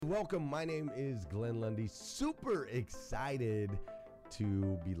welcome. My name is Glenn Lundy. Super excited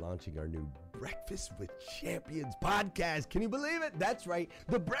to be launching our new Breakfast with Champions podcast. Can you believe it? That's right.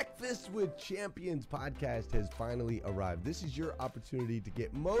 The Breakfast with Champions podcast has finally arrived. This is your opportunity to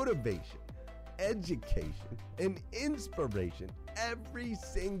get motivation, education, and inspiration every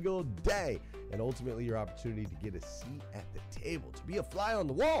single day. And ultimately, your opportunity to get a seat at the table, to be a fly on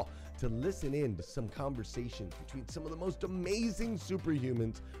the wall, to listen in to some conversations between some of the most amazing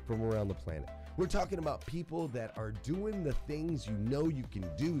superhumans from around the planet. We're talking about people that are doing the things you know you can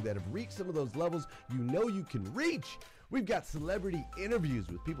do, that have reached some of those levels you know you can reach. We've got celebrity interviews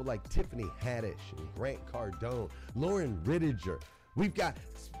with people like Tiffany Haddish and Grant Cardone, Lauren Rittiger. We've got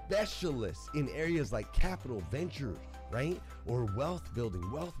specialists in areas like capital ventures, right? Or wealth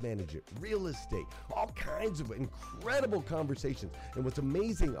building, wealth management, real estate, all kinds of incredible conversations. And what's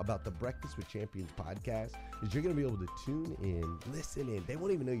amazing about the Breakfast with Champions podcast is you're going to be able to tune in, listen in. They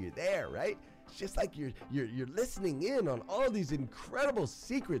won't even know you're there, right? It's just like you're listening in on all these incredible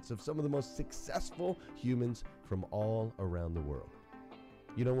secrets of some of the most successful humans from all around the world.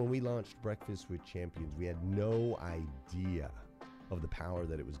 You know, when we launched Breakfast with Champions, we had no idea of the power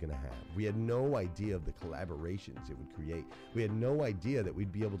that it was going to have. We had no idea of the collaborations it would create. We had no idea that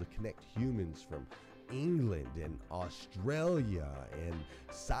we'd be able to connect humans from England and Australia and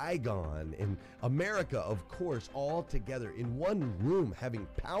Saigon and America, of course, all together in one room, having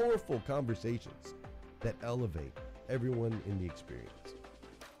powerful conversations that elevate everyone in the experience.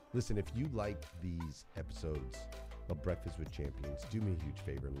 Listen, if you like these episodes of Breakfast with Champions, do me a huge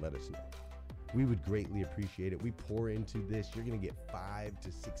favor and let us know. We would greatly appreciate it. We pour into this. You're going to get 5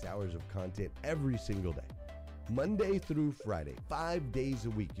 to 6 hours of content every single day, Monday through Friday, 5 days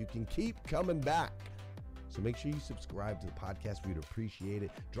a week. You can keep coming back. So make sure you subscribe to the podcast. We'd appreciate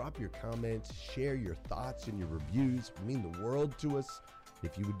it. Drop your comments, share your thoughts and your reviews. It would mean the world to us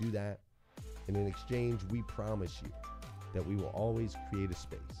if you would do that. And in exchange, we promise you that we will always create a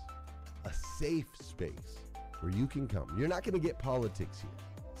space, a safe space where you can come. You're not going to get politics here.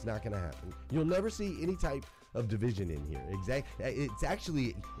 It's not going to happen. You'll never see any type of division in here. It's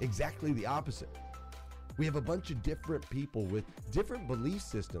actually exactly the opposite. We have a bunch of different people with different belief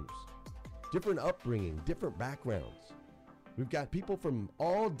systems, different upbringing, different backgrounds. We've got people from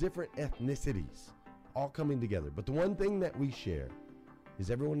all different ethnicities all coming together. But the one thing that we share is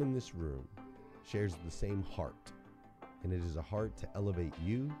everyone in this room shares the same heart. And it is a heart to elevate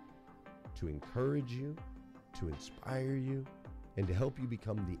you, to encourage you, to inspire you, and to help you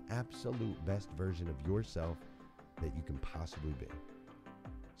become the absolute best version of yourself that you can possibly be.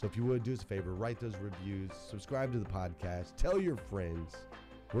 So if you would, do us a favor, write those reviews, subscribe to the podcast, tell your friends.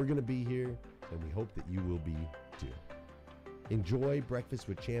 We're going to be here, and we hope that you will be too. Enjoy Breakfast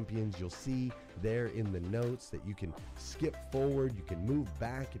with Champions. You'll see there in the notes that you can skip forward, you can move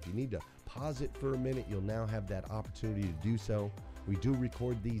back. If you need to pause it for a minute, you'll now have that opportunity to do so. We do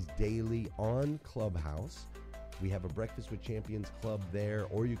record these daily on Clubhouse. We have a Breakfast with Champions club there,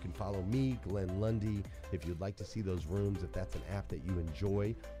 or you can follow me, Glenn Lundy, if you'd like to see those rooms. If that's an app that you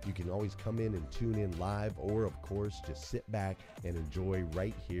enjoy, you can always come in and tune in live, or of course, just sit back and enjoy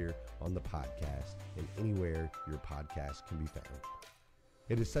right here on the podcast and anywhere your podcast can be found.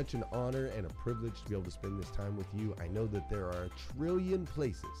 It is such an honor and a privilege to be able to spend this time with you. I know that there are a trillion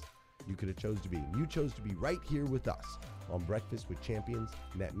places you could have chose to be, and you chose to be right here with us on Breakfast with Champions,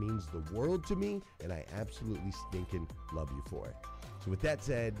 and that means the world to me, and I absolutely stinking love you for it. So with that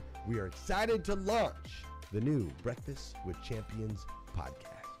said, we are excited to launch the new Breakfast with Champions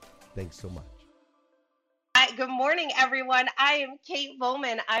podcast. Thanks so much. Hi, good morning, everyone. I am Kate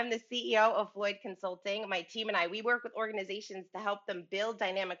Bowman. I'm the CEO of Floyd Consulting. My team and I, we work with organizations to help them build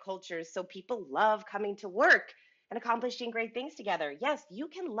dynamic cultures so people love coming to work and accomplishing great things together. Yes, you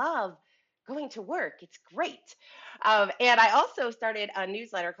can love going to work. It's great. And I also started a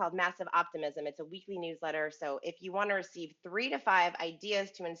newsletter called Massive Optimism. It's a weekly newsletter. So if you want to receive 3 to 5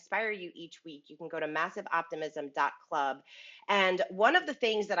 ideas to inspire you each week, you can go to massiveoptimism.club. And one of the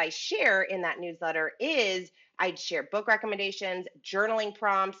things that I share in that newsletter is I'd share book recommendations, journaling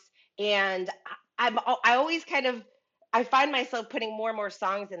prompts, and I always I find myself putting more and more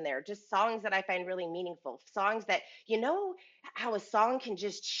songs in there, just songs that I find really meaningful, songs that, how a song can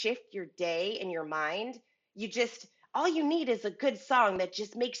just shift your day and your mind. All you need is a good song that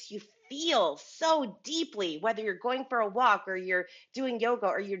just makes you feel so deeply, whether you're going for a walk or you're doing yoga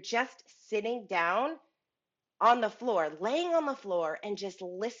or you're just sitting down on the floor, laying on the floor and just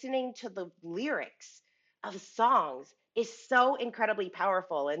listening to the lyrics of songs is so incredibly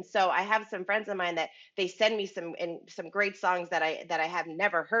powerful. And so I have some friends of mine that they send me some great songs that I have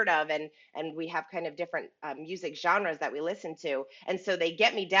never heard of, and we have kind of different music genres that we listen to, and so they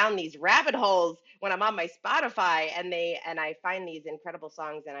get me down these rabbit holes when I'm on my Spotify, and I find these incredible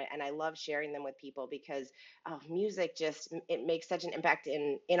songs, and I love sharing them with people because music just it makes such an impact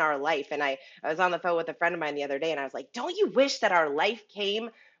in our life. And I was on the phone with a friend of mine the other day, and I was like, don't you wish that our life came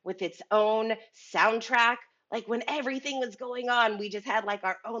with its own soundtrack? Like when everything was going on, we just had like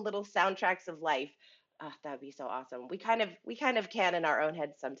our own little soundtracks of life. That would be so awesome. We kind of can in our own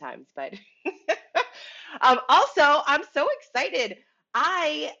heads sometimes, but also, I'm so excited.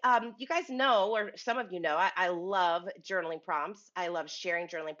 You guys know, or some of you know, I love journaling prompts. I love sharing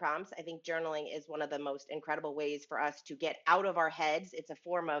journaling prompts. I think journaling is one of the most incredible ways for us to get out of our heads. It's a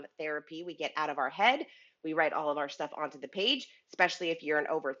form of therapy. We get out of our head. We write all of our stuff onto the page, especially if you're an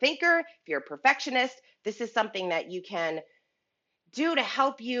overthinker, if you're a perfectionist. This is something that you can do to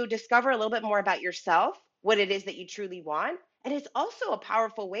help you discover a little bit more about yourself, what it is that you truly want. And it's also a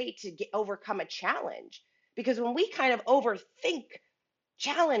powerful way to overcome a challenge. Because when we kind of overthink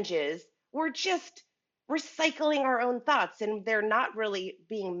challenges, we're just recycling our own thoughts and they're not really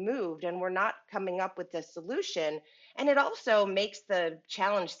being moved and we're not coming up with the solution. And it also makes the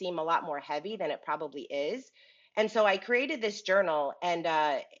challenge seem a lot more heavy than it probably is. And so I created this journal, and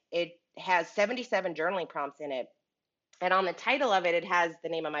it has 77 journaling prompts in it, and on the title of it, it has the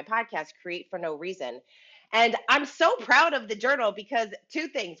name of my podcast, Create for No Reason. And I'm so proud of the journal because two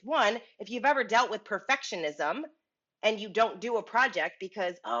things. One, if you've ever dealt with perfectionism and you don't do a project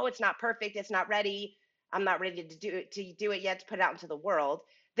because, oh, it's not perfect, it's not ready, I'm not ready to do it yet to put it out into the world.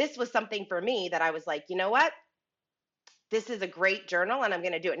 This was something for me that I was like, you know what? This is a great journal and I'm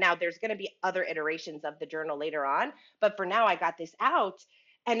going to do it. Now, there's going to be other iterations of the journal later on, but for now, I got this out,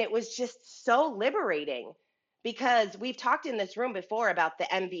 and it was just so liberating because we've talked in this room before about the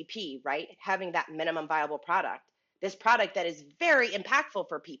MVP, right? Having that minimum viable product, this product that is very impactful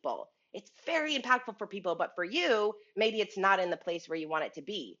for people. It's very impactful for people, but for you, maybe it's not in the place where you want it to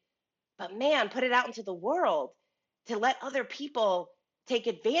be. But man, put it out into the world to let other people take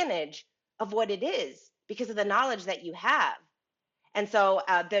advantage of what it is because of the knowledge that you have. And so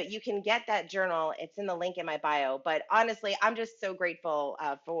you can get that journal. It's in the link in my bio. But honestly, I'm just so grateful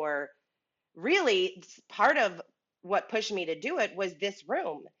for really part of what pushed me to do it was this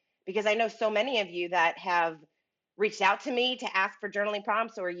room, because I know so many of you that have reached out to me to ask for journaling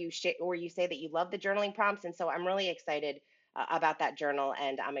prompts, or or you say that you love the journaling prompts. And so I'm really excited about that journal,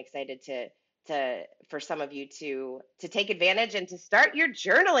 and I'm excited to for some of you to take advantage and to start your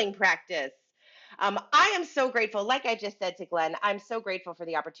journaling practice. I am so grateful. Like I just said to Glenn, I'm so grateful for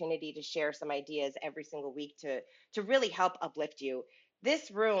the opportunity to share some ideas every single week to really help uplift you.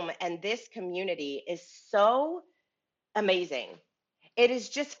 This room and this community is so amazing. It is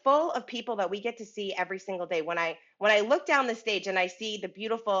just full of people that we get to see every single day. When I look down the stage and I see the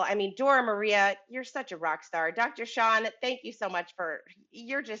beautiful, I mean, Dora Maria, you're such a rock star. Dr. Sean, thank you so much for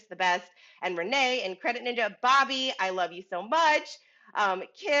you're just the best. And Renee and Credit Ninja, Bobby, I love you so much.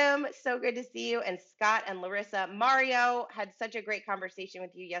 Kim, so good to see you. And Scott and Larissa, Mario had such a great conversation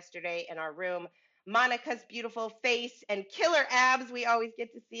with you yesterday in our room. Monica's beautiful face and killer abs we always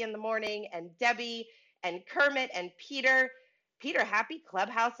get to see in the morning, and Debbie and Kermit and Peter. Peter, happy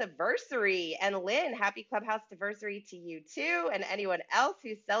Clubhouse anniversary. And Lynn, happy Clubhouse anniversary to you too. And anyone else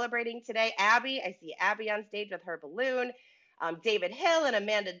who's celebrating today. Abby, I see Abby on stage with her balloon. David Hill and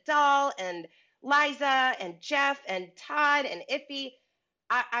Amanda Dahl and Liza and Jeff and Todd and Iffy.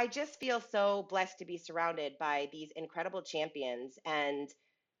 I just feel so blessed to be surrounded by these incredible champions and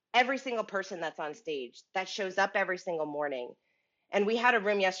every single person that's on stage that shows up every single morning. And we had a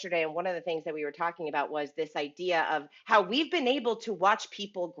room yesterday, and one of the things that we were talking about was this idea of how we've been able to watch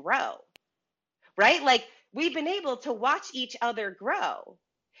people grow, right? Like we've been able to watch each other grow.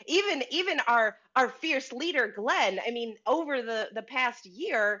 Even our fierce leader, Glenn, I mean, over the past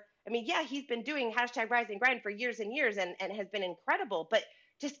year, I mean, yeah, he's been doing hashtag rise and grind for years and years and has been incredible. But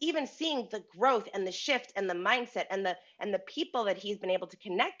just even seeing the growth and the shift and the mindset and the people that he's been able to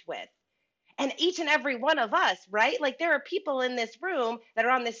connect with, and each and every one of us, right? Like there are people in this room that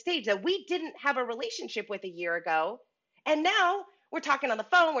are on this stage that we didn't have a relationship with a year ago. And now we're talking on the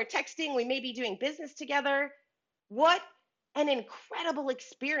phone, we're texting, we may be doing business together. What an incredible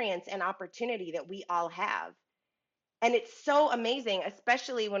experience and opportunity that we all have. And it's so amazing,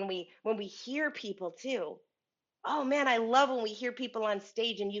 especially when we hear people too. Oh man, I love when we hear people on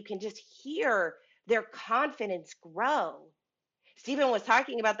stage and you can just hear their confidence grow. Stephen was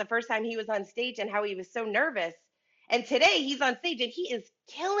talking about the first time he was on stage and how he was so nervous. And today he's on stage and he is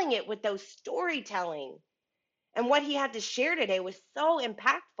killing it with those storytelling. And what he had to share today was so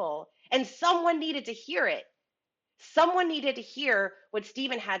impactful, and someone needed to hear it. Someone needed to hear what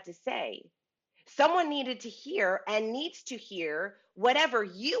Stephen had to say. Someone needed to hear and needs to hear whatever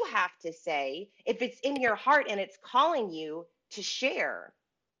you have to say if it's in your heart and it's calling you to share.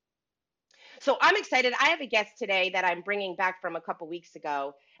 So I'm excited. I have a guest today that I'm bringing back from a couple weeks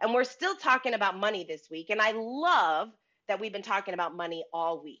ago, and we're still talking about money this week. And I love that we've been talking about money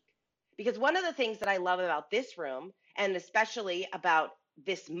all week because one of the things that I love about this room, and especially about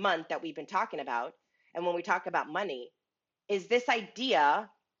this month that we've been talking about, and when we talk about money, is this idea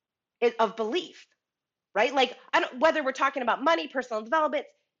of belief, right? Like, whether we're talking about money, personal development,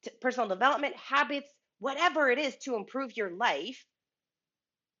 habits, whatever it is to improve your life,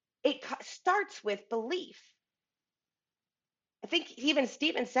 it starts with belief. I think even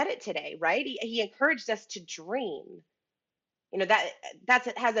Stephen said it today, right? He encouraged us to dream. You know, that's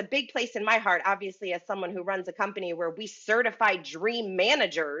it has a big place in my heart, obviously, as someone who runs a company where we certify dream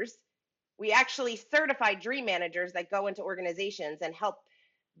managers. We actually certify dream managers that go into organizations and help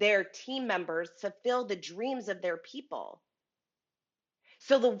their team members fulfill the dreams of their people.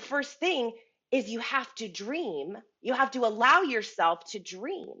 So the first thing is you have to dream. You have to allow yourself to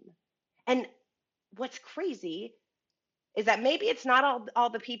dream. And what's crazy is that maybe it's not all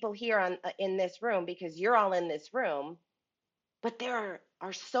the people here in this room because you're all in this room, but there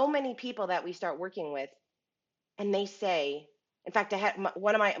are so many people that we start working with, and they say, in fact, I had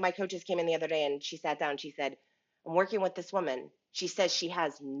one of my coaches came in the other day and she sat down. She said, I'm working with this woman. She says she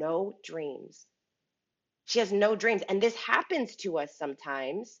has no dreams. She has no dreams. And this happens to us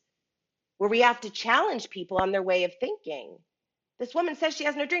sometimes where we have to challenge people on their way of thinking. This woman says she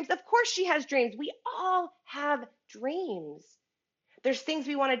has no dreams. Of course she has dreams. We all have dreams. There's things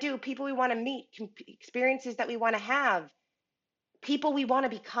we want to do, people we want to meet, experiences that we want to have, people we want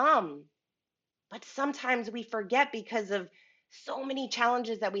to become. But sometimes we forget because of so many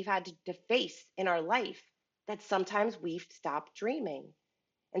challenges that we've had to face in our life that sometimes we've stopped dreaming.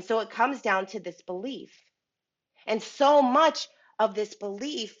 And so it comes down to this belief. And so much of this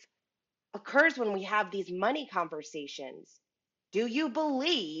belief occurs when we have these money conversations. Do you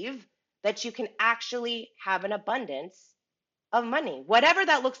believe that you can actually have an abundance of money, whatever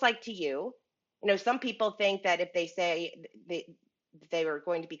that looks like to you? You know, some people think that if they say they were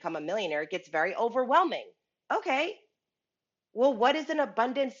going to become a millionaire, it gets very overwhelming. Okay, well, what does an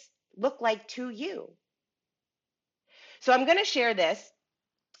abundance look like to you? So I'm going to share this.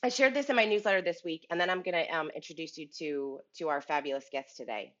 I shared this in my newsletter this week, and then I'm going to introduce you to our fabulous guest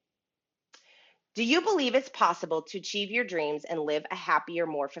today. Do you believe it's possible to achieve your dreams and live a happier,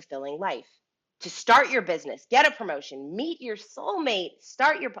 more fulfilling life? To start your business, get a promotion, meet your soulmate,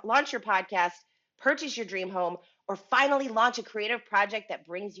 launch your podcast, purchase your dream home, or finally launch a creative project that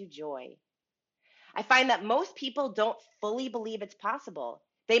brings you joy? I find that most people don't fully believe it's possible.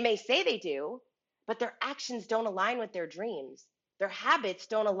 They may say they do, but their actions don't align with their dreams. Their habits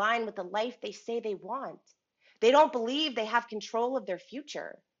don't align with the life they say they want. They don't believe they have control of their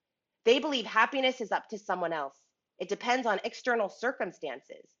future. They believe happiness is up to someone else. It depends on external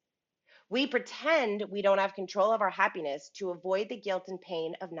circumstances. We pretend we don't have control of our happiness to avoid the guilt and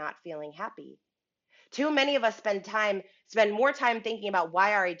pain of not feeling happy. Too many of us spend more time thinking about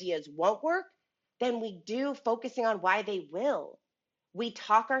why our ideas won't work than we do focusing on why they will. We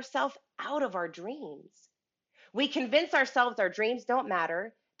talk ourselves out of our dreams. We convince ourselves our dreams don't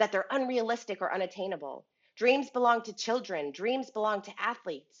matter, that they're unrealistic or unattainable. Dreams belong to children. Dreams belong to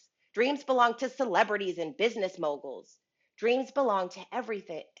athletes. Dreams belong to celebrities and business moguls. Dreams belong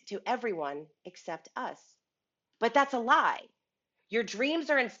to everyone except us. But that's a lie. Your dreams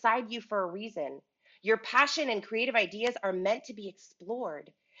are inside you for a reason. Your passion and creative ideas are meant to be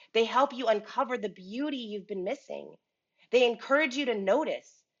explored. They help you uncover the beauty you've been missing. They encourage you to notice.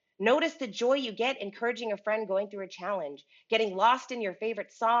 Notice the joy you get encouraging a friend going through a challenge, getting lost in your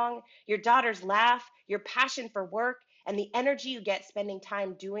favorite song, your daughter's laugh, your passion for work, and the energy you get spending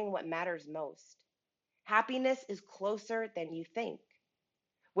time doing what matters most. Happiness is closer than you think.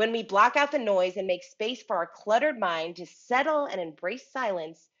 When we block out the noise and make space for our cluttered mind to settle and embrace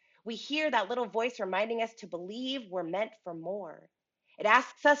silence, we hear that little voice reminding us to believe we're meant for more. It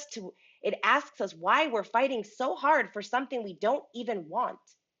asks us why we're fighting so hard for something we don't even want,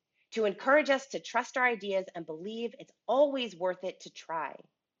 to encourage us to trust our ideas and believe it's always worth it to try.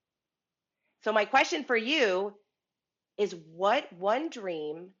 So my question for you is, what one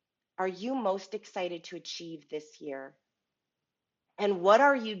dream are you most excited to achieve this year? And what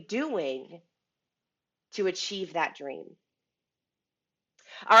are you doing to achieve that dream?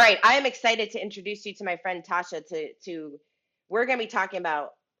 All right, I am excited to introduce you to my friend Tasha. We're going to be talking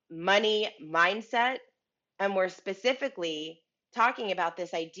about money mindset And we're specifically talking about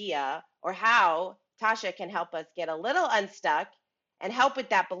this idea or how Tasha can help us get a little unstuck and help with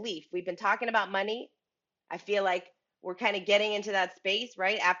that belief. We've been talking about money. I feel like we're kind of getting into that space,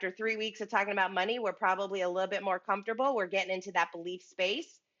 right? After 3 weeks of talking about money, we're probably a little bit more comfortable. We're getting into that belief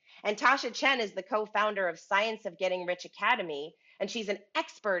space. And Tasha Chen is the co founder of Science of Getting Rich Academy. And she's an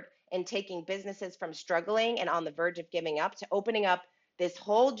expert in taking businesses from struggling and on the verge of giving up to opening up this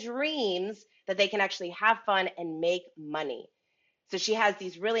whole dreams that they can actually have fun and make money. So she has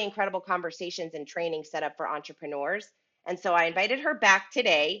these really incredible conversations and training set up for entrepreneurs. And so I invited her back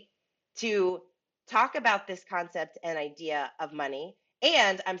today to talk about this concept and idea of money.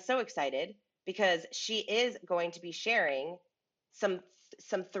 And I'm so excited because she is going to be sharing some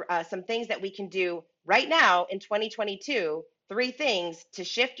some things that we can do right now in 2022. Three things to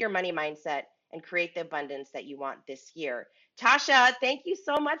shift your money mindset and create the abundance that you want this year. Tasha, thank you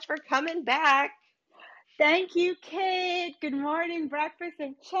so much for coming back. Thank you, Kate. Good morning, Breakfast of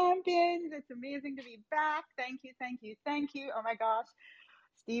Champions. It's amazing to be back. Thank you, thank you, thank you. Oh my gosh.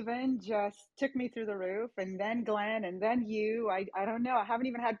 Stephen just took me through the roof, and then Glenn, and then you. I don't know. I haven't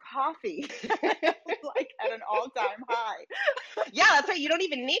even had coffee. Like at an all-time high. Yeah, that's right. You don't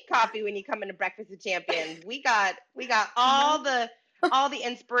even need coffee when you come into Breakfast with Champions. We got all the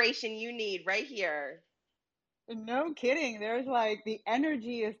inspiration you need right here. No kidding. There's like the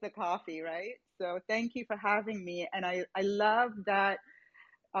energy is the coffee, right? So thank you for having me. And I love that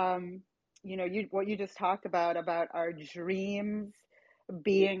um, what you just talked about our dreams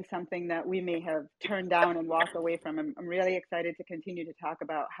being something that we may have turned down and walked away from. I'm really excited to continue to talk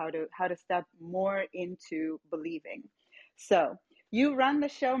about how to step more into believing. So you run the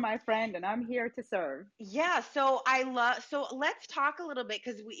show, my friend, and I'm here to serve. Yeah, so let's talk a little bit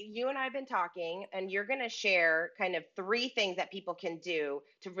because you and I have been talking, and you're going to share kind of three things that people can do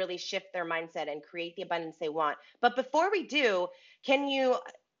to really shift their mindset and create the abundance they want. But before we do, can you,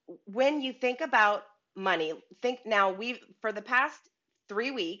 when you think about money, think now we've for the past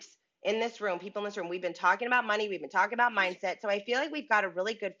 3 weeks in this room, people in this room, we've been talking about money, we've been talking about mindset. So I feel like we've got a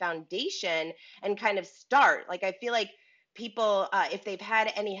really good foundation and kind of start. Like I feel like people if they've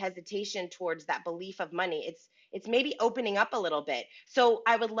had any hesitation towards that belief of money, it's maybe opening up a little bit. So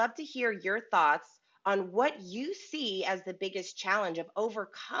I would love to hear your thoughts on what you see as the biggest challenge of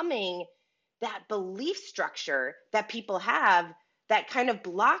overcoming that belief structure that people have that kind of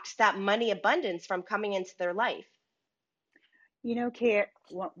blocks that money abundance from coming into their life. Kate,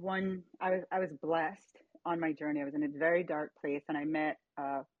 I was blessed on my journey. I was in a very dark place, and I met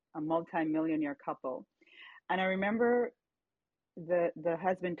a multi-millionaire couple. And I remember the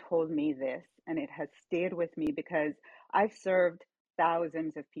husband told me this, and it has stayed with me because I've served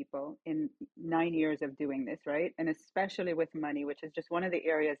thousands of people in 9 years of doing this, right? And especially with money, which is just one of the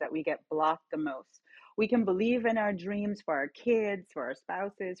areas that we get blocked the most. We can believe in our dreams for our kids, for our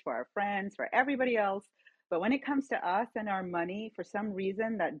spouses, for our friends, for everybody else. But when it comes to us and our money, for some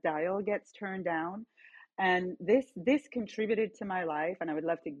reason that dial gets turned down. And this contributed to my life, and I would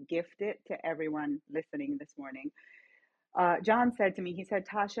love to gift it to everyone listening this morning. John said to me, he said,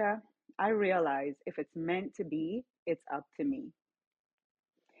 Tasha, I realize if it's meant to be, it's up to me.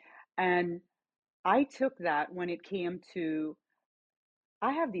 And I took that when it came to,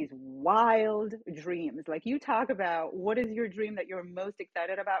 I have these wild dreams. Like you talk about, what is your dream that you're most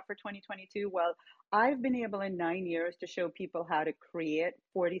excited about for 2022? Well, I've been able in 9 years to show people how to create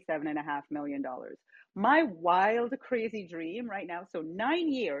 $47.5 million. My wild, crazy dream right now, so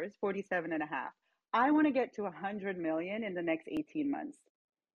 9 years, 47.5. I want to get to 100 million in the next 18 months.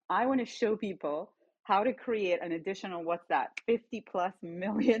 I want to show people how to create an additional, what's that, 50 plus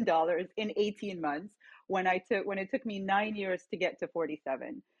million dollars in 18 months when it took me 9 years to get to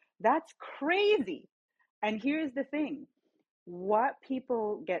 47. That's crazy. And here's the thing. What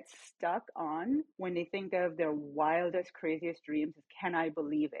people get stuck on when they think of their wildest, craziest dreams is, can I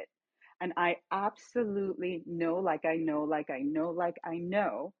believe it? And I absolutely know, like I know, like I know, like I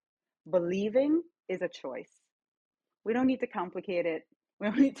know, believing is a choice. We don't need to complicate it. We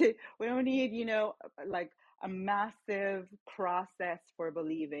don't need, like a massive process for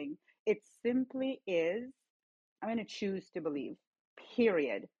believing. It simply is, I'm going to choose to believe,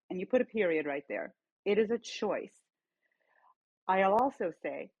 period. And you put a period right there. It is a choice. I'll also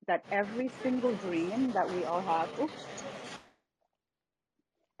say that every single dream that we all have, oops,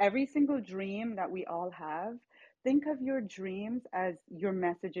 every single dream that we all have, think of your dreams as your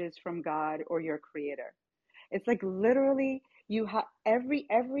messages from God or your creator. It's like literally you have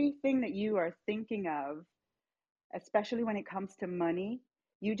everything that you are thinking of, especially when it comes to money,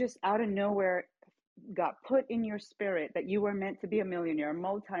 you just out of nowhere got put in your spirit that you were meant to be a millionaire,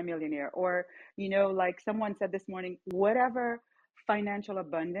 multimillionaire, or, like someone said this morning, whatever financial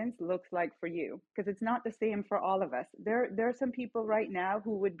abundance looks like for you, because it's not the same for all of us. There are some people right now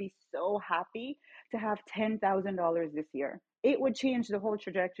who would be so happy to have $10,000 this year. It would change the whole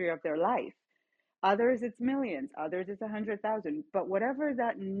trajectory of their life. Others, it's millions. Others, it's 100,000. But whatever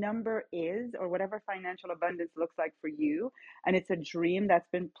that number is, or whatever financial abundance looks like for you, and it's a dream that's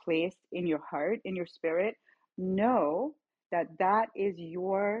been placed in your heart, in your spirit, know that that is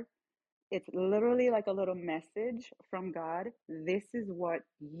it's literally like a little message from God. This is what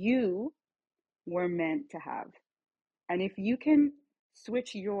you were meant to have. And if you can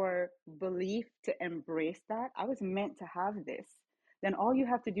switch your belief to embrace that, I was meant to have this, then all you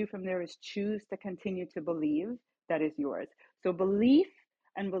have to do from there is choose to continue to believe that is yours. So belief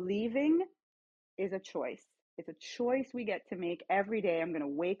and believing is a choice. It's a choice we get to make every day. I'm going to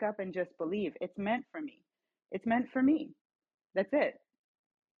wake up and just believe it's meant for me. It's meant for me. That's it.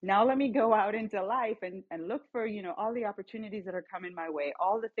 Now let me go out into life and look for, all the opportunities that are coming my way,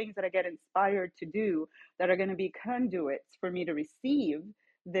 all the things that I get inspired to do that are going to be conduits for me to receive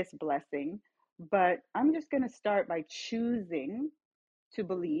this blessing. But I'm just going to start by choosing to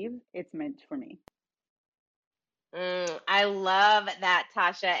believe it's meant for me. I love that,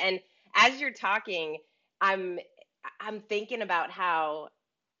 Tasha. And as you're talking, I'm thinking about how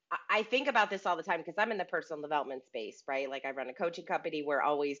I think about this all the time because I'm in the personal development space, right? Like I run a coaching company.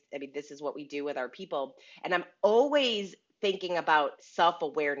 This is what we do with our people. And I'm always thinking about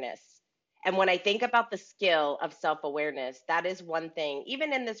self-awareness. And when I think about the skill of self-awareness, that is one thing.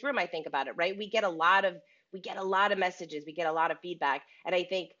 Even in this room, I think about it, right? We get a lot of messages, we get a lot of feedback. And I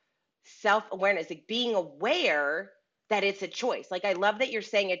think self-awareness, like being aware that it's a choice. Like I love that you're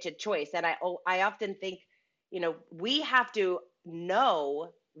saying it's a choice. And I often think, we have to know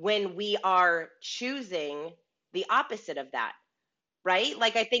when we are choosing the opposite of that, right?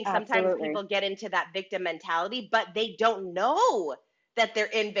 Like I think sometimes Absolutely. people get into that victim mentality, but they don't know that they're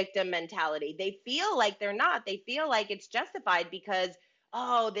in victim mentality. They feel like they're not. They feel like it's justified because,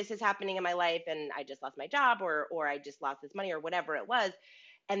 oh, this is happening in my life and I just lost my job or I just lost this money or whatever it was.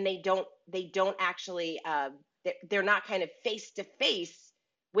 And they don't actually, they're not kind of face to face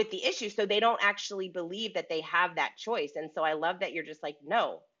with the issue. So they don't actually believe that they have that choice. And so I love that you're just like,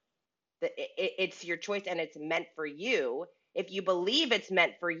 no, it's your choice and it's meant for you. If you believe it's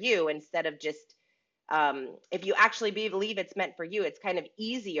meant for you, instead of just, if you actually believe it's meant for you, it's kind of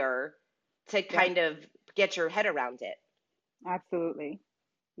easier to kind of get your head around it. Absolutely.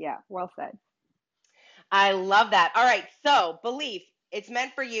 Yeah. Well said. I love that. All right. So belief. It's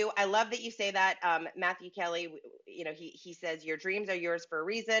meant for you. I love that you say that. Matthew Kelly, he says, your dreams are yours for a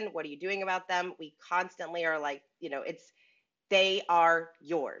reason. What are you doing about them? We constantly are like, they are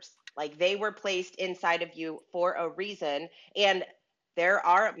yours. Like they were placed inside of you for a reason. And there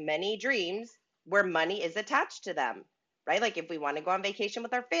are many dreams where money is attached to them, right? Like if we want to go on vacation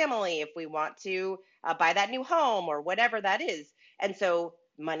with our family, if we want to buy that new home or whatever that is. And so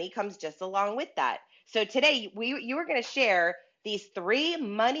money comes just along with that. So today you were going to share these 3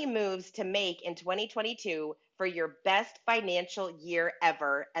 money moves to make in 2022 for your best financial year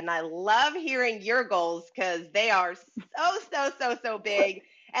ever. And I love hearing your goals because they are so big.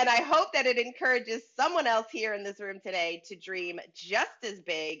 And I hope that it encourages someone else here in this room today to dream just as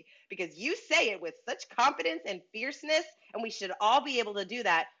big because you say it with such confidence and fierceness. And we should all be able to do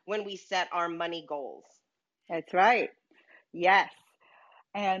that when we set our money goals. That's right. Yes.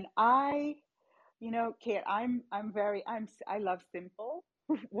 And Kate, I love simple.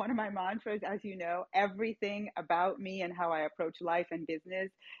 One of my mantras, as you know, everything about me and how I approach life and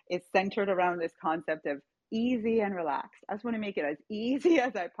business is centered around this concept of easy and relaxed. I just want to make it as easy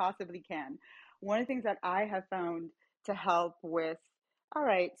as I possibly can. One of the things that I have found to help with, all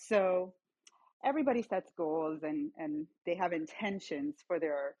right, so everybody sets goals and they have intentions for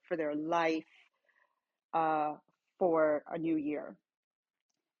their life for a new year.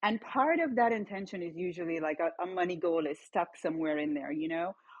 And part of that intention is usually like a money goal is stuck somewhere in there,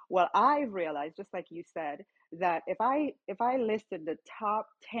 Well, I've realized, just like you said, that if I listed the top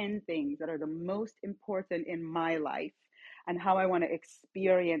 10 things that are the most important in my life and how I want to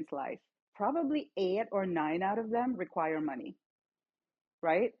experience life, probably 8 or 9 out of them require money,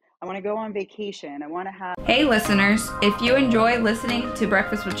 right? I want to go on vacation. I want to have... Hey listeners, if you enjoy listening to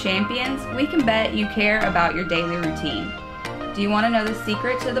Breakfast with Champions, we can bet you care about your daily routine. Do you want to know the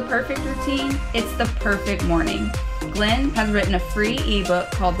secret to the perfect routine? It's the perfect morning. Glenn has written a free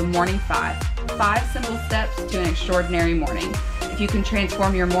ebook called The Morning 5 simple steps to an extraordinary morning. If you can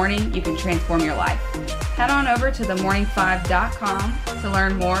transform your morning, you can transform your life. Head on over to themorning5.com to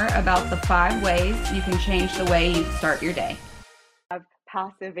learn more about the 5 ways you can change the way you start your day.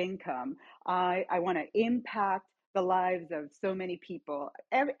 Passive income. I want to impact the lives of so many people.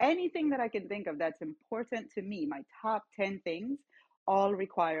 Anything that I can think of that's important to me, my top 10 things, all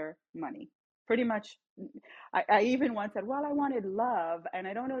require money. Pretty much, I even once said, well, I wanted love, and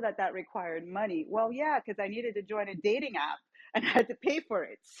I don't know that that required money. Well, yeah, because I needed to join a dating app and I had to pay for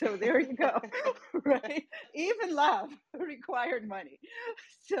it. So there you go, right? Even love required money.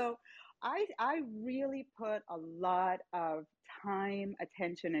 So I really put a lot of time,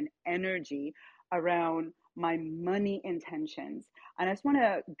 attention, and energy around my money intentions. And I just want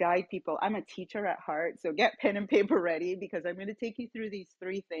to guide people. I'm a teacher at heart, so get pen and paper ready because I'm going to take you through these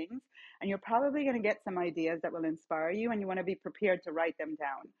 3 things, and you're probably going to get some ideas that will inspire you, and you want to be prepared to write them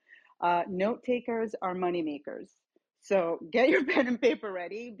down. Note takers are money makers. So get your pen and paper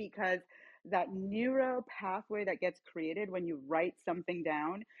ready because that neuro pathway that gets created when you write something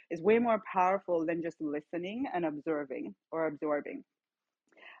down is way more powerful than just listening and observing or absorbing.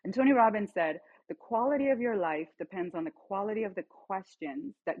 And Tony Robbins said, the quality of your life depends on the quality of the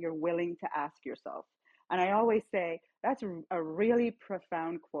questions that you're willing to ask yourself. And I always say that's a really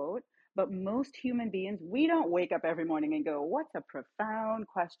profound quote, but most human beings, we don't wake up every morning and go, what's a profound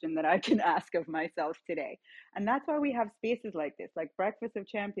question that I can ask of myself today? And that's why we have spaces like this, like Breakfast of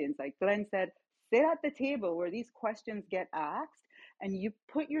Champions. Like Glenn said, sit at the table where these questions get asked, and you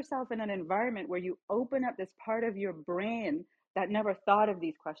put yourself in an environment where you open up this part of your brain that never thought of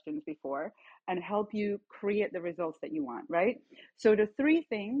these questions before and help you create the results that you want, right? So the 3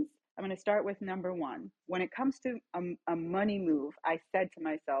 things, I'm going to start with number 1. When it comes to a money move, I said to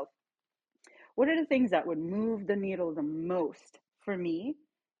myself, what are the things that would move the needle the most for me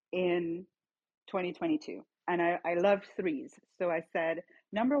in 2022? And I love 3s. So I said,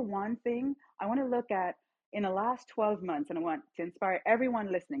 number 1 thing, I want to look at in the last 12 months, and I want to inspire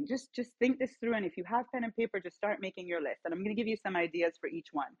everyone listening. Just think this through, and if you have pen and paper, just start making your list. And I'm going to give you some ideas for each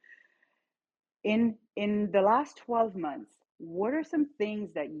one. In the last 12 months, what are some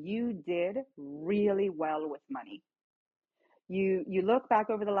things that you did really well with money? You look back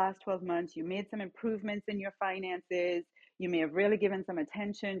over the last 12 months, you made some improvements in your finances. You may have really given some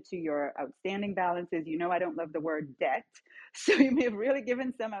attention to your outstanding balances. You know, I don't love the word debt. So you may have really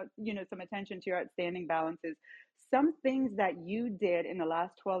given some attention to your outstanding balances. Some things that you did in the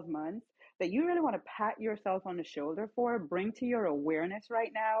last 12 months that you really want to pat yourself on the shoulder for, bring to your awareness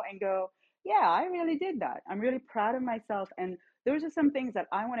right now and go, yeah, I really did that. I'm really proud of myself. And those are some things that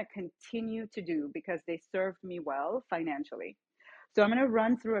I want to continue to do because they served me well financially. So I'm going to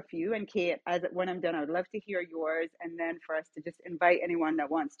run through a few, and Kate, when I'm done, I would love to hear yours, and then for us to just invite anyone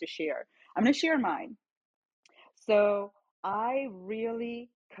that wants to share. I'm going to share mine. So I really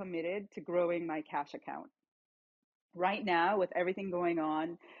committed to growing my cash account. Right now, with everything going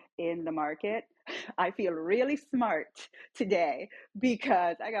on in the market, I feel really smart today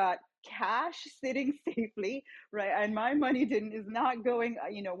because I got cash sitting safely, right? And my money is not going,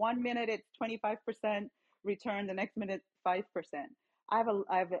 1 minute it's 25% return, the next minute 5%. I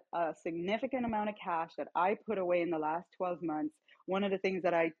have a significant amount of cash that I put away in the last 12 months. One of the things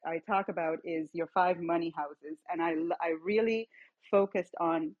that I talk about is your 5 money houses, and I really focused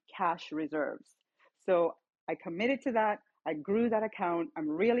on cash reserves. So I committed to that. I grew that account. I'm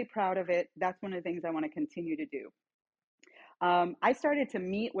really proud of it. That's one of the things I want to continue to do. I started to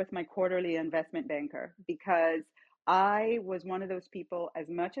meet with my quarterly investment banker because I was one of those people, as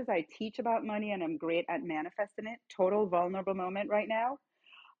much as I teach about money and I'm great at manifesting it, total vulnerable moment right now,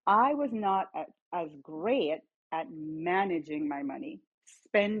 I was not as great at managing my money,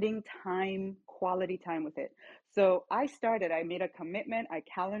 spending time, quality time with it. So I made a commitment. I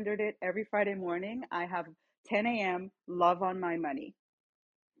calendared it every Friday morning. I have 10 a.m. love on my money.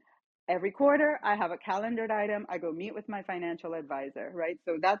 Every quarter, I have a calendared item. I go meet with my financial advisor, right?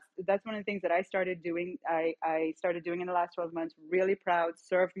 So that's one of the things that I started doing. I started doing in the last 12 months. Really proud,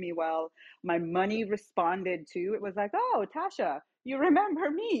 served me well. My money responded to it. Was like, oh, Tasha, you remember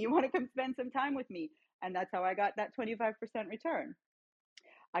me? You want to come spend some time with me? And that's how I got that 25% return.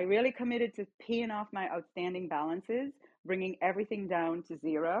 I really committed to paying off my outstanding balances, bringing everything down to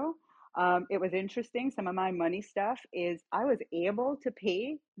 0. It was interesting. Some of my money stuff is I was able to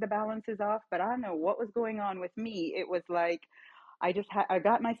pay the balances off, but I don't know what was going on with me. It was like I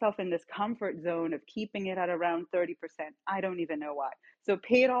got myself in this comfort zone of keeping it at around 30%. I don't even know why. So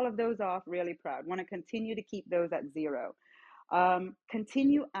paid all of those off, really proud. Want to continue to keep those at 0.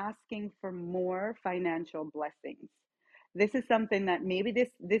 Continue asking for more financial blessings. This is something that maybe this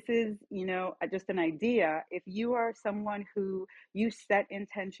is, just an idea. If you are someone who you set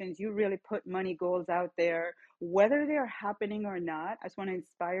intentions, you really put money goals out there, whether they're happening or not, I just want to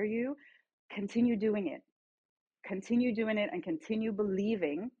inspire you, continue doing it. Continue doing it and continue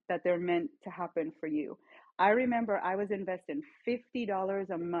believing that they're meant to happen for you. I remember I was investing $50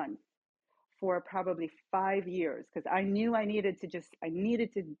 a month for probably 5 years because I knew I needed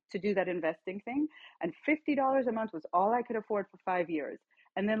to do that investing thing. And $50 a month was all I could afford for 5 years.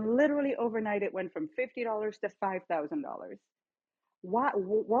 And then literally overnight, it went from $50 to $5,000.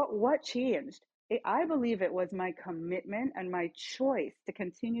 What changed? I believe it was my commitment and my choice to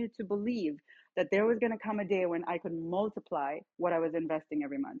continue to believe that there was going to come a day when I could multiply what I was investing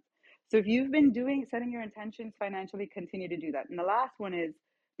every month. So if you've been setting your intentions financially, continue to do that. And the last one is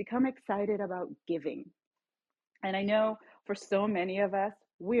become excited about giving. And I know for so many of us,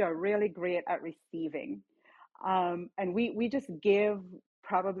 we are really great at receiving. And we just give,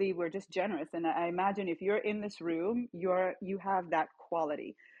 probably we're just generous. And I imagine if you're in this room, you have that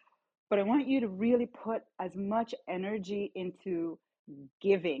quality. But I want you to really put as much energy into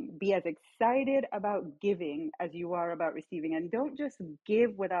giving. Be as excited about giving as you are about receiving. And don't just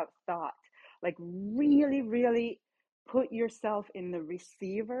give without thought. Like really, really put yourself in the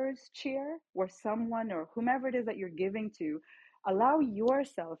receiver's chair where someone or whomever it is that you're giving to, allow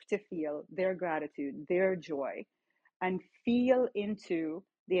yourself to feel their gratitude, their joy, and feel into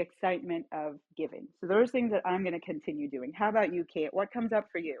the excitement of giving. So those are things that I'm going to continue doing. How about you, Kate? What comes up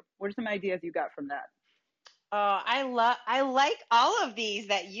for you? What are some ideas you got from that? Oh, I like all of these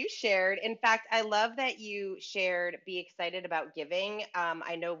that you shared. In fact, I love that you shared be excited about giving.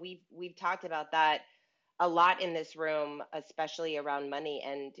 I know we've talked about that a lot in this room, especially around money.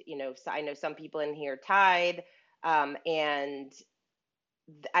 And so I know some people in here tithe, and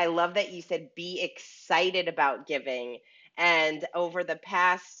I love that you said be excited about giving. And over the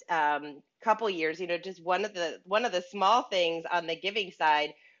past couple years, just one of the small things on the giving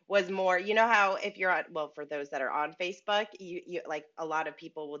side was more, how if you're on, well, for those that are on Facebook, you like a lot of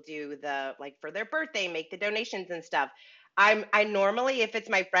people will do the like for their birthday, make the donations and stuff. I normally, if it's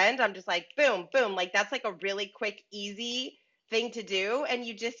my friend, I'm just like boom, boom, like that's like a really quick, easy thing to do, and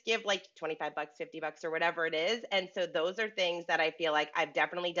you just give like 25 bucks, 50 bucks or whatever it is. And so those are things that I feel like I've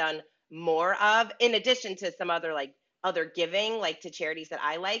definitely done more of, in addition to some other like other giving like to charities that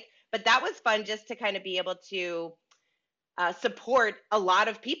I like. But that was fun just to kind of be able to support a lot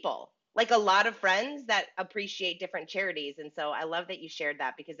of people, like a lot of friends that appreciate different charities. And so I love that you shared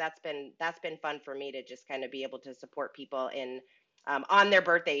that, because that's been fun for me to just kind of be able to support people in on their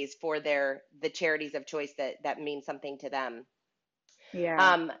birthdays for the charities of choice that mean something to them.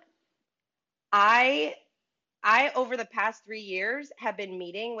 Yeah. Um, I I over the past 3 years have been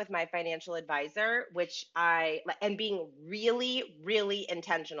meeting with my financial advisor, and being really, really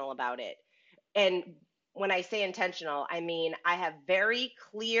intentional about it. And when I say intentional, I mean I have very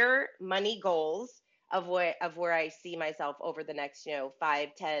clear money goals of where I see myself over the next,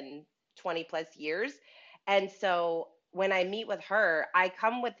 5, 10, 20 plus years. And so when I meet with her, I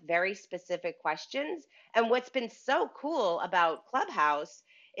come with very specific questions. And what's been so cool about Clubhouse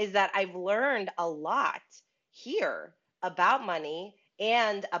is that I've learned a lot here about money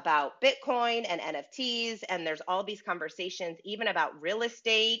and about Bitcoin and NFTs. And there's all these conversations, even about real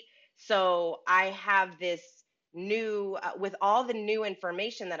estate. So I have this with all the new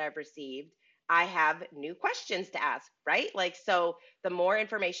information that I've received, I have new questions to ask, right? Like, so the more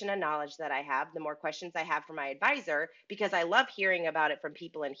information and knowledge that I have, the more questions I have for my advisor, because I love hearing about it from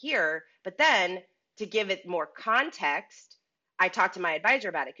people in here. But then to give it more context, I talk to my advisor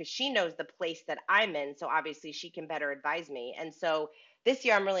about it because she knows the place that I'm in. So obviously she can better advise me. And so this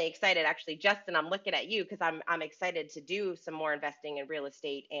year I'm really excited. Actually, Justin, I'm looking at you because I'm excited to do some more investing in real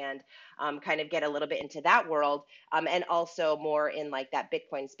estate and kind of get a little bit into that world, and also more in like that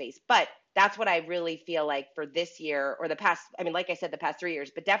Bitcoin space. But that's what I really feel like for this year, or the past, I mean, like I said, the past 3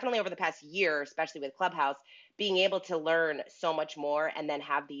 years, but definitely over the past year, especially with Clubhouse, being able to learn so much more and then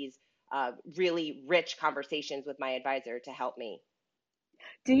have these really rich conversations with my advisor to help me.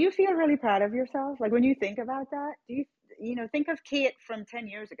 Do you feel really proud of yourself? Like when you think about that, think of Kate from 10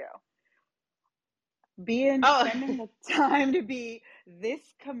 years ago, Oh, spending the time to be this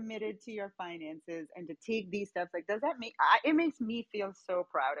committed to your finances and to take these steps. Like, does that it makes me feel so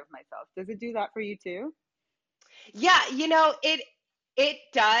proud of myself. Does it do that for you too? yeah, it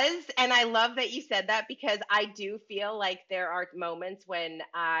does, and I love that you said that, because I do feel like there are moments when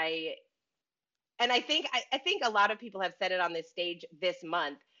I think a lot of people have said it on this stage this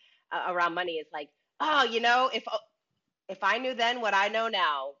month, around money, is like, oh, if I knew then what I know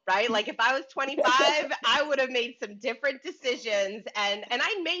now, right? Like if I was 25, I would have made some different decisions, and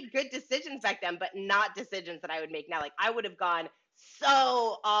I made good decisions back then, but not decisions that I would make now. Like I would have gone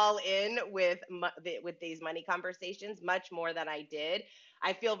so all in with with these money conversations much more than I did.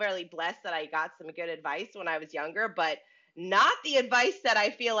 I feel very blessed that I got some good advice when I was younger, but not the advice that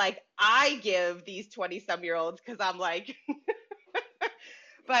I feel like I give these 20 some year olds, because I'm like,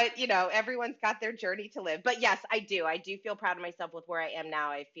 but everyone's got their journey to live. But yes, I do feel proud of myself with where I am now.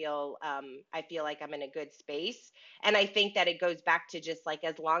 I feel like I'm in a good space, and I think that it goes back to just like,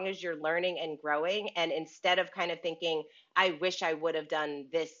 as long as you're learning and growing, and instead of kind of thinking I wish I would have done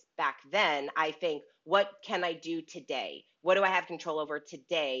this back then, I think, what can I do today? What do I have control over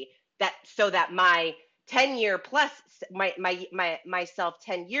today, that so that my 10-year plus, myself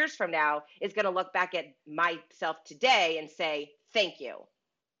 10 years from now is going to look back at myself today and say thank you.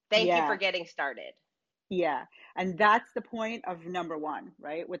 Thank you for Yeah. getting started. Yeah. And that's the point of number one,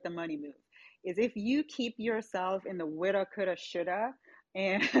 right? With the money move, is if you keep yourself in the woulda, coulda, shoulda,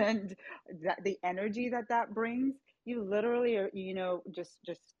 and that the energy that that brings, you literally are, just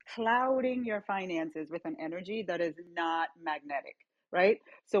clouding your finances with an energy that is not magnetic, right?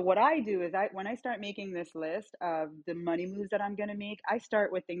 So what I do is when I start making this list of the money moves that I'm going to make, I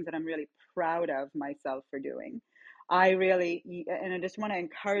start with things that I'm really proud of myself for doing. And I just want to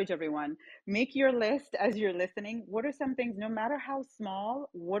encourage everyone, make your list as you're listening. What are some things, no matter how small,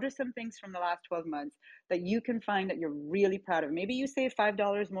 what are some things from the last 12 months that you can find that you're really proud of? Maybe you save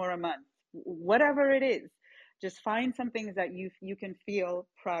 $5 more a month, whatever it is. Just find some things that you can feel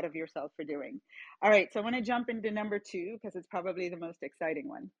proud of yourself for doing. All right, so I want to jump into number two, because it's probably the most exciting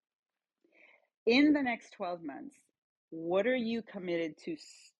one. In the next 12 months, what are you committed to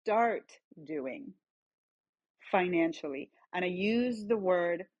start doing financially? And I use the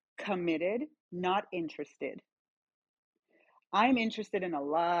word committed, not interested. I'm interested in a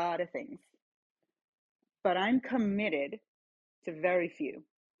lot of things, but I'm committed to very few.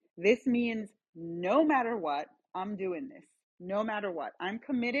 This means no matter what, I'm doing this. No matter what, I'm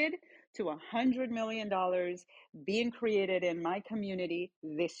committed to $100 million being created in my community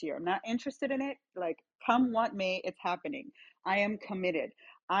this year. I'm not interested in it. Like, come what may, it's happening. I am committed.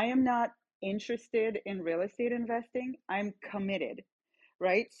 I am not interested in real estate investing. I'm committed,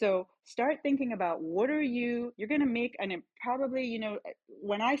 right? So start thinking about what are you're going to make, and it probably,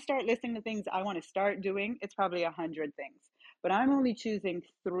 when I start listing the things I want to start doing, it's probably 100 things, but I'm only choosing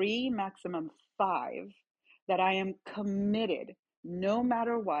 3, maximum 5, that I am committed, no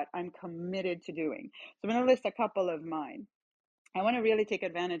matter what, I'm committed to doing. So I'm going to list a couple of mine. I want to really take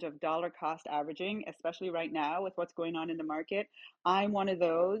advantage of dollar cost averaging, especially right now with what's going on in the market. I'm one of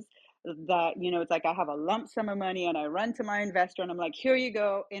those that, it's like I have a lump sum of money and I run to my investor and I'm like, here you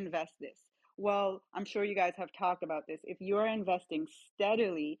go, invest this. Well, I'm sure you guys have talked about this. If you're investing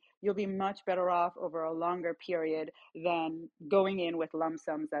steadily, you'll be much better off over a longer period than going in with lump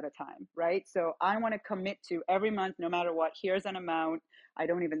sums at a time, right? So I want to commit to every month, no matter what, here's an amount. I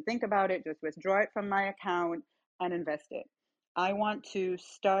don't even think about it, just withdraw it from my account and invest it. I want to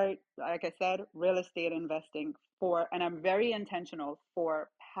start, like I said, real estate investing and I'm very intentional for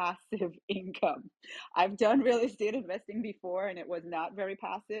passive income. I've done real estate investing before and it was not very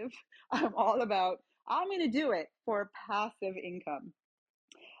passive. I'm all about, I'm going to do it for passive income.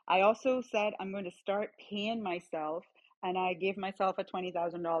 I also said I'm going to start paying myself, and I gave myself a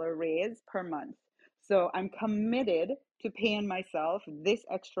 $20,000 raise per month. So I'm committed to paying myself this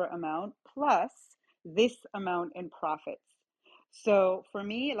extra amount plus this amount in profits. So for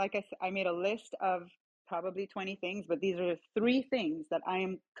me, like I said, I made a list of probably 20 things, but these are the 3 things that I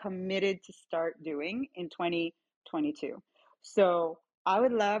am committed to start doing in 2022. So I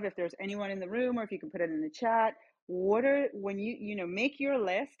would love if there's anyone in the room, or if you can put it in the chat, when you make your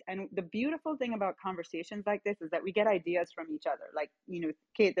list. And the beautiful thing about conversations like this is that we get ideas from each other. Like,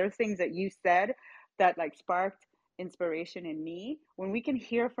 Kate, there's things that you said that like sparked inspiration in me. When we can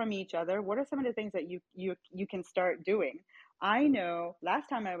hear from each other, what are some of the things that you can start doing? I know last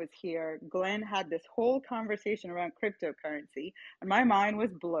time I was here, Glenn had this whole conversation around cryptocurrency, and my mind was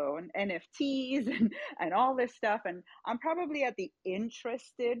blown. NFTs and all this stuff. And I'm probably at the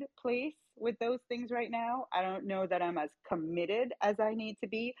interested place with those things right now. I don't know that I'm as committed as I need to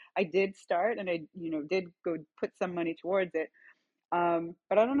be. I did start, and I, did go put some money towards it.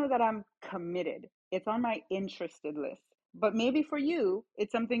 But I don't know that I'm committed. It's on my interested list. But maybe for you,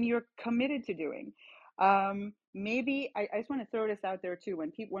 it's something you're committed to doing. Maybe I just want to throw this out there too.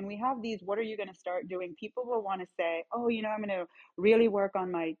 When we have these, what are you going to start doing? People will want to say, oh, I'm going to really work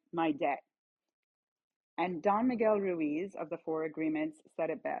on my debt. And Don Miguel Ruiz of the 4 Agreements said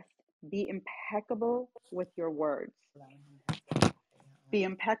it best. be impeccable with your words. Be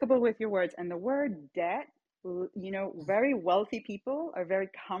impeccable with your words. And the word debt, very wealthy people are very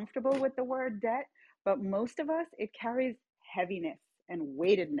comfortable with the word debt, but most of us, it carries heaviness and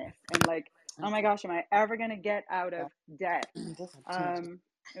weightedness and like, oh my gosh, am I ever going to get out of debt? Oops,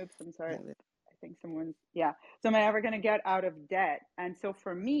 I'm sorry. I think someone's, yeah. So am I ever going to get out of debt? And so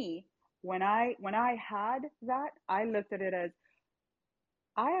for me, when I had that, I looked at it as,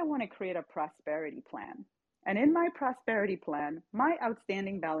 I want to create a prosperity plan. And in my prosperity plan, my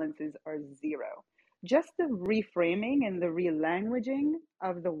outstanding balances are zero. Just the reframing and the relanguaging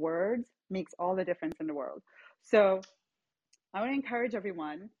of the words makes all the difference in the world. So I want to encourage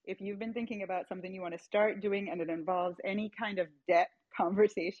everyone, if you've been thinking about something you want to start doing and it involves any kind of debt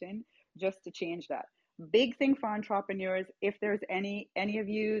conversation, just to change that. Big thing for entrepreneurs, if there's any of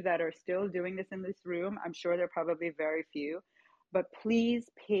you that are still doing this in this room, I'm sure there are probably very few, but please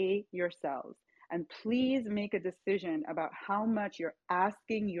pay yourselves. And please make a decision about how much you're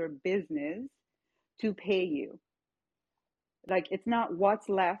asking your business to pay you. Like, it's not what's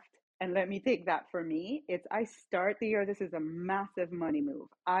left. And let me take that for me. It's I start the year, this is a massive money move.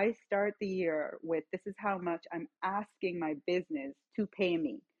 I start the year with, this is how much I'm asking my business to pay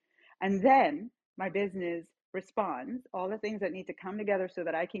me. And then my business responds, all the things that need to come together so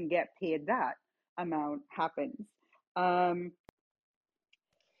that I can get paid that amount happens.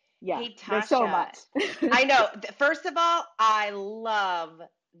 Yeah, Hey, there's so Tasha, much. I know. First of all, I love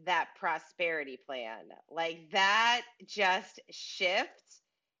that prosperity plan. Like that just shift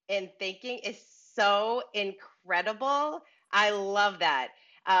in thinking is so incredible. I love that.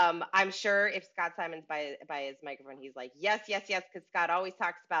 I'm sure if Scott Simon's by his microphone, he's like, yes, yes, yes, because Scott always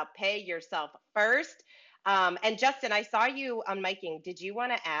talks about pay yourself first. And Justin, I saw you on miking. Did you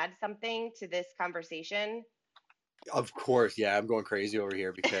want to add something to this conversation? Of course, yeah, I'm going crazy over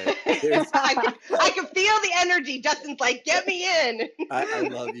here because I can feel the energy. Justin's like, get me in. I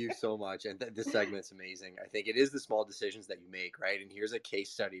love you so much, and this segment's amazing. I think it is the small decisions that you make, right? And here's a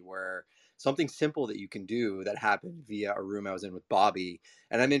case study where something simple that you can do that happened via a room I was in with Bobby,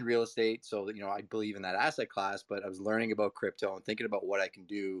 and I'm in real estate, so I believe in that asset class, but I was learning about crypto and thinking about what I can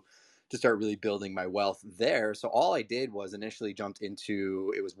do to start really building my wealth there. So all I did was initially jumped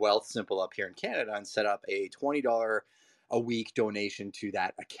into, it was Wealthsimple up here in Canada, and set up a $20 a week donation to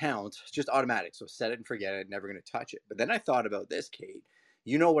that account, just automatic. So set it and forget it, never going to touch it. But then I thought about this, Kate.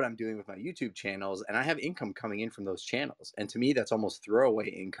 You know what I'm doing with my YouTube channels, and I have income coming in from those channels. And to me, that's almost throwaway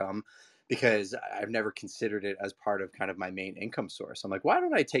income because I've never considered it as part of kind of my main income source. I'm like, why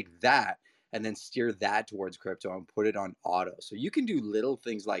don't I take that and then steer that towards crypto and put it on auto? So you can do little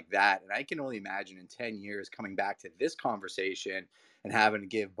things like that. And I can only imagine in 10 years coming back to this conversation and having to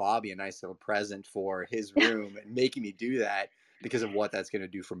give Bobby a nice little present for his room and making me do that because of what that's going to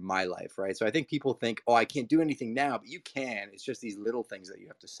do for my life, right? So I think people think, oh, I can't do anything now, but you can. It's just these little things that you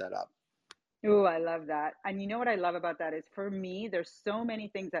have to set up. Oh, I love that. And you know what I love about that is, for me, there's so many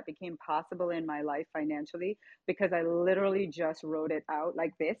things that became possible in my life financially because I literally just wrote it out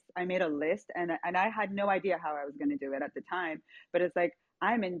like this. I made a list and I had no idea how I was going to do it at the time, but it's like,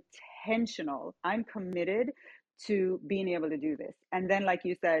 I'm intentional. I'm committed to being able to do this. And then, like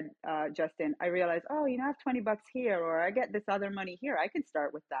you said, Justin, I realized, oh, I have $20 here, or I get this other money here. I could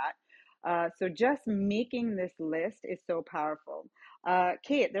start with that. So just making this list is so powerful.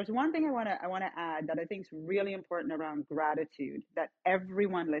 Kate, there's one thing I want to add that I think is really important around gratitude that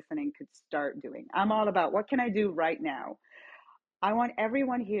everyone listening could start doing. I'm all about, what can I do right now? I want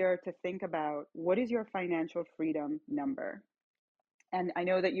everyone here to think about, what is your financial freedom number? And I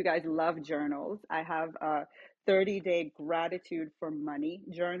know that you guys love journals. I have a 30-day gratitude for money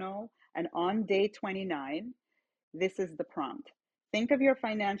journal. And on day 29, this is the prompt. Think of your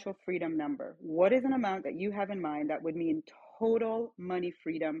financial freedom number. What is an amount that you have in mind that would mean total money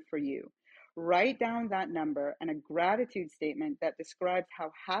freedom for you? Write down that number and a gratitude statement that describes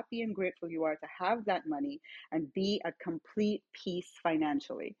how happy and grateful you are to have that money and be at complete peace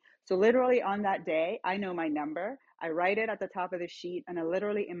financially. So literally on that day, I know my number. I write it at the top of the sheet and I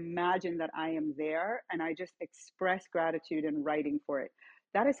literally imagine that I am there and I just express gratitude in writing for it.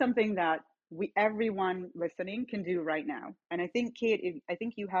 That is something that everyone listening can do right now. And I think, Kate, I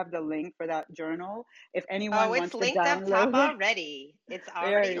think you have the link for that journal. If anyone wants to download it. Oh, it's linked up top already. It's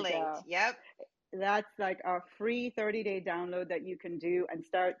already linked. Go. Yep. That's like a free 30-day download that you can do and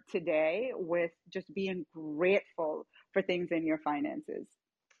start today with just being grateful for things in your finances.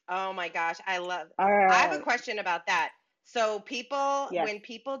 Oh my gosh, I love it. I have a question about that. So when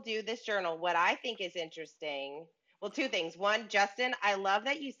people do this journal, what I think is interesting, Well, two things. One, Justin, I love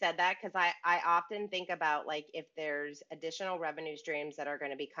that you said that because I often think about like if there's additional revenue streams that are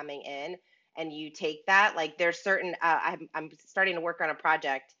going to be coming in and you take that, like there's certain, I'm starting to work on a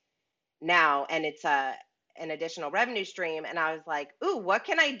project now and it's an additional revenue stream and I was like, ooh, what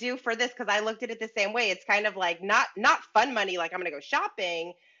can I do for this? Because I looked at it the same way. It's kind of like not fun money like I'm gonna go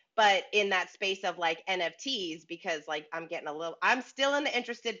shopping, but in that space of like NFTs, because like I'm still in the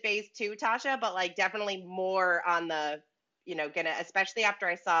interested phase too, Tasha, but like definitely more on the, gonna, especially after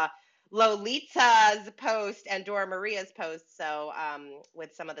I saw Lolita's post and Dora Maria's post. So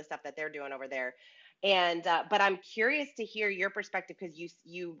with some of the stuff that they're doing over there. And but I'm curious to hear your perspective because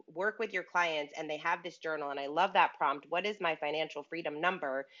you work with your clients and they have this journal, and I love that prompt. What is my financial freedom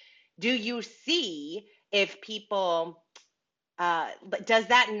number? Do you see if people does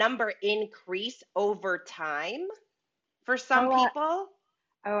that number increase over time for some Oh, people?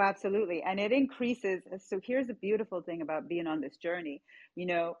 oh, absolutely. And it increases. So here's the beautiful thing about being on this journey.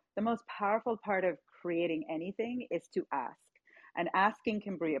 The most powerful part of creating anything is to ask. And asking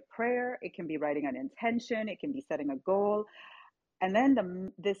can be a prayer, it can be writing an intention, it can be setting a goal. And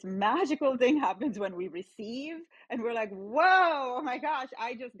then this magical thing happens when we receive, and we're like, whoa, oh my gosh,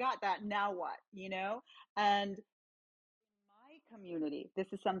 I just got that. Now what? And my community, this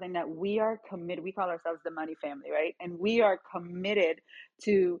is something that we are committed. We call ourselves the money family, right? And we are committed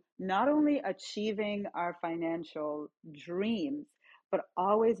to not only achieving our financial dreams, but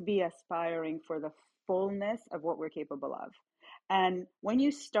always be aspiring for the fullness of what we're capable of. And when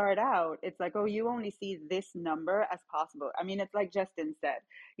you start out, it's like, oh, you only see this number as possible. I mean, it's like Justin said,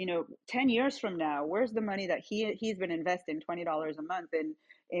 10 years from now, where's the money that he's been investing $20 a month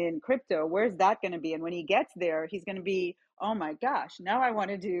in crypto? Where's that going to be? And when he gets there, he's going to be, oh my gosh, now I want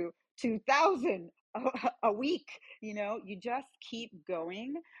to do 2,000 a week. You just keep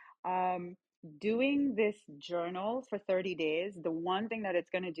going. Doing this journal for 30 days, the one thing that it's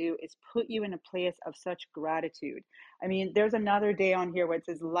going to do is put you in a place of such gratitude. I mean, there's another day on here where it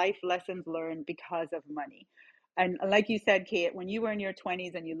says life lessons learned because of money. And like you said, Kate, when you were in your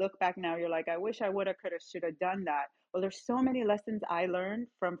 20s and you look back now, you're like, I wish I would have, could have, should have done that. Well, there's so many lessons I learned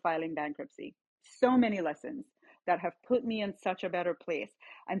from filing bankruptcy. So many lessons that have put me in such a better place.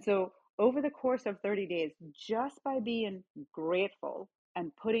 And so over the course of 30 days, just by being grateful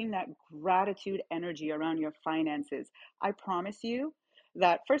and putting that gratitude energy around your finances, I promise you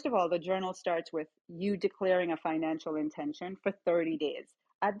that, first of all, the journal starts with you declaring a financial intention for 30 days.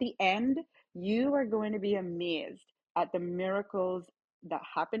 At the end, you are going to be amazed at the miracles that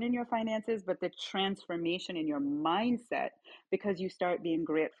happen in your finances, but the transformation in your mindset because you start being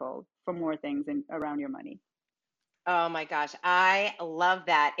grateful for more things around your money. Oh my gosh, I love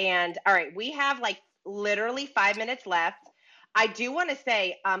that. And all right, we have like literally 5 minutes left. I do want to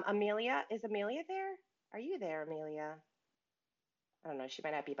say, Amelia, is Amelia there? Are you there, Amelia? I don't know. She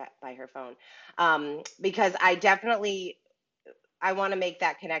might not be by her phone. Because I want to make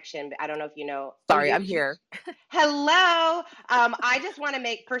that connection. But I don't know if you know. Oh, Sorry, I'm here. Hello. I just want to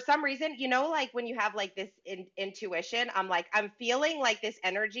make, for some reason, like when you have like this intuition, I'm feeling like this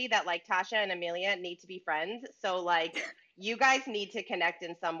energy that like Tasha and Amelia need to be friends. So like you guys need to connect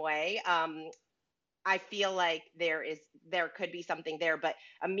in some way. I feel like there could be something there, but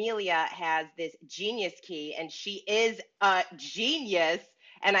Amelia has this genius key and she is a genius.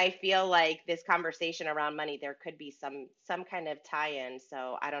 And I feel like this conversation around money, there could be some kind of tie-in.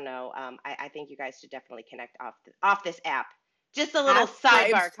 So I don't know. I think you guys should definitely connect off this app. Just a little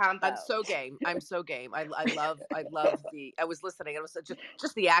sidebar combo. I'm so game. I'm so game. I love I was listening. It was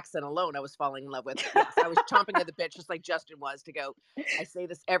just the accent alone I was falling in love with. Yes, I was chomping at the bit just like Justin was to go. I say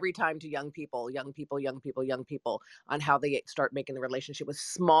this every time to young people on how they start making the relationship with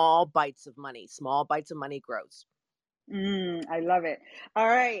small bites of money. Small bites of money grows. I love it. All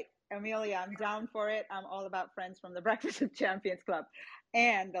right, Amelia, I'm down for it. I'm all about friends from the Breakfast with Champions Club.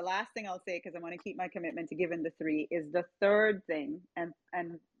 And the last thing I'll say, because I want to keep my commitment to giving the 3, is the third thing, and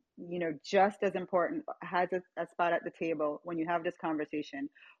just as important, has a spot at the table when you have this conversation.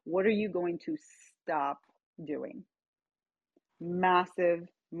 What are you going to stop doing? Massive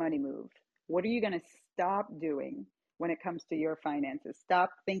money move. What are you going to stop doing when it comes to your finances?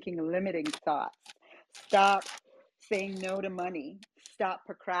 Stop thinking limiting thoughts. Stop saying no to money. Stop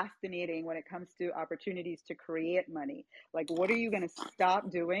procrastinating when it comes to opportunities to create money. Like, what are you going to stop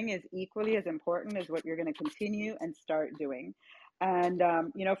doing is equally as important as what you're going to continue and start doing. And,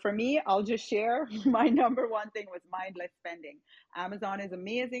 for me, I'll just share my number one thing was mindless spending. Amazon is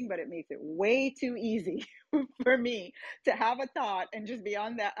amazing, but it makes it way too easy for me to have a thought and just be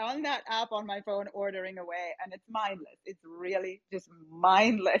on that app on my phone ordering away. And it's mindless. It's really just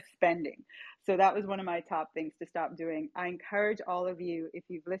mindless spending. So that was one of my top things to stop doing. I encourage all of you, if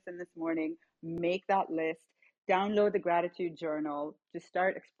you've listened this morning, make that list. Download the gratitude journal. Just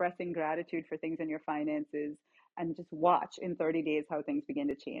start expressing gratitude for things in your finances. And just watch in 30 days how things begin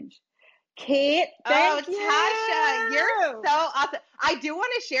to change. Kate, thank you. Tasha, you're so awesome. I do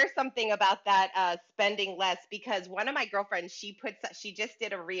want to share something about that spending less, because one of my girlfriends, she just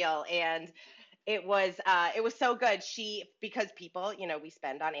did a reel, and it was so good. Because people, we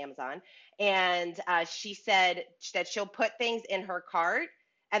spend on Amazon, and she said that she'll put things in her cart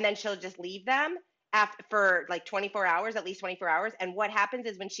and then she'll just leave them for like 24 hours, at least 24 hours. And what happens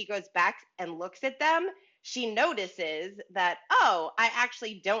is when she goes back and looks at them, she notices that, oh, I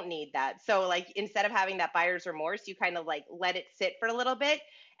actually don't need that. So like, instead of having that buyer's remorse, you kind of like let it sit for a little bit.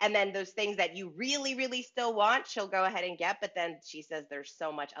 And then those things that you really, really still want, she'll go ahead and get. But then she says there's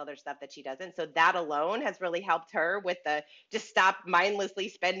so much other stuff that she doesn't. So that alone has really helped her with the just stop mindlessly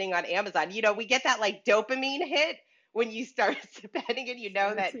spending on Amazon. We get that like dopamine hit when you start spending,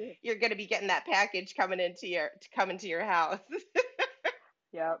 and that you're going to be getting that package coming into your house.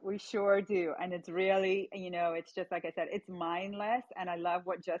 Yeah, we sure do. And it's really, it's just like I said, it's mindless. And I love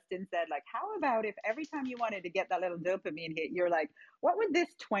what Justin said. Like, how about if every time you wanted to get that little dopamine hit, you're like, what would this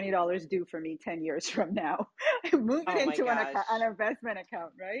 $20 do for me 10 years from now? Move it into an investment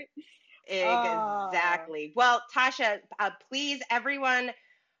account, right? Exactly. Well, Tasha, please, everyone,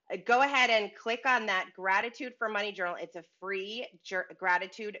 go ahead and click on that Gratitude for Money journal. It's a free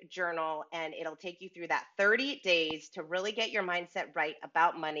gratitude journal, and it'll take you through that 30 days to really get your mindset right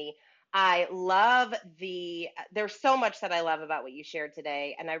about money. I love there's so much that I love about what you shared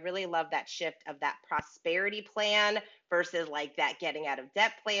today. And I really love that shift of that prosperity plan versus like that getting out of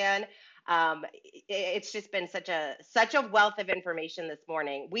debt plan. It's just been such a wealth of information this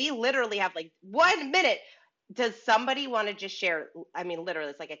morning. We literally have like 1 minute. Does somebody want to just share? I mean, literally,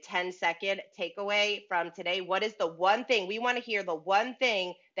 it's like a 10-second takeaway from today. What is the one thing? We want to hear the one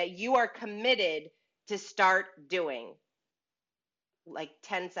thing that you are committed to start doing. Like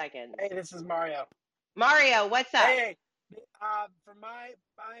 10 seconds. Hey, this is Mario. Mario, what's up? Hey, for my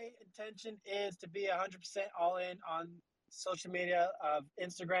intention is to be 100% all in on social media of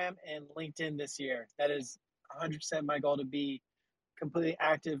Instagram and LinkedIn this year. That is 100% my goal, to be completely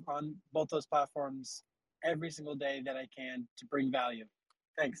active on both those platforms every single day that I can to bring value.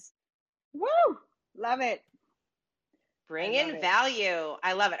 Thanks. Woo! Love it. Bring in value.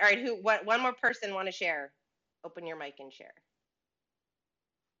 I love it. All right, one more person want to share? Open your mic and share.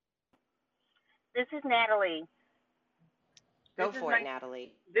 This is Natalie. Go for it,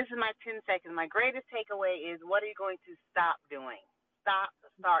 Natalie. This is my 10 seconds. My greatest takeaway is, what are you going to stop doing? Stop,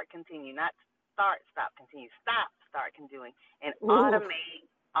 start, continue. Not start, stop, continue. Stop, start, continue. And automate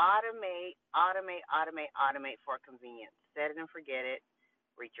for convenience. Set it and forget it.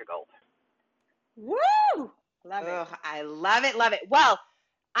 Reach your goals. Woo! Love it. I love it. Love it. Well,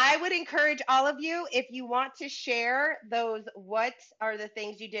 I would encourage all of you, if you want to share those, what are the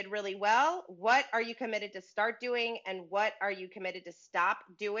things you did really well? What are you committed to start doing? And what are you committed to stop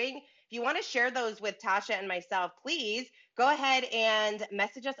doing? If you want to share those with Tasha and myself, please go ahead and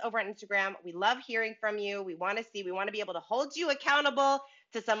message us over on Instagram. We love hearing from you. We want to be able to hold you accountable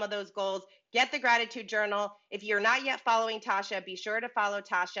to some of those goals. Get the gratitude journal. If you're not yet following Tasha, be sure to follow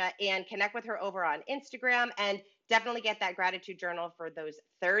Tasha and connect with her over on Instagram, and definitely get that gratitude journal for those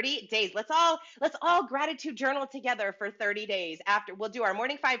 30 days. Let's all gratitude journal together for 30 days. After we'll do our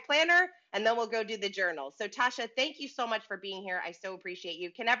morning 5 planner, and then we'll go do the journal. So Tasha, thank you so much for being here. I so appreciate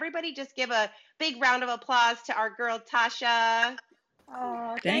you. Can everybody just give a big round of applause to our girl, Tasha?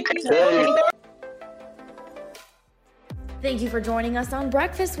 Oh, thank you. Thank you for joining us on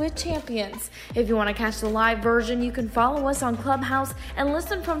Breakfast with Champions. If you want to catch the live version, you can follow us on Clubhouse and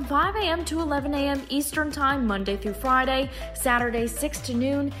listen from 5 a.m. to 11 a.m. Eastern Time, Monday through Friday, Saturdays 6 to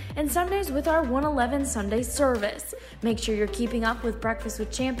noon, and Sundays with our 111 Sunday service. Make sure you're keeping up with Breakfast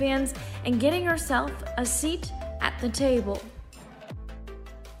with Champions and getting yourself a seat at the table.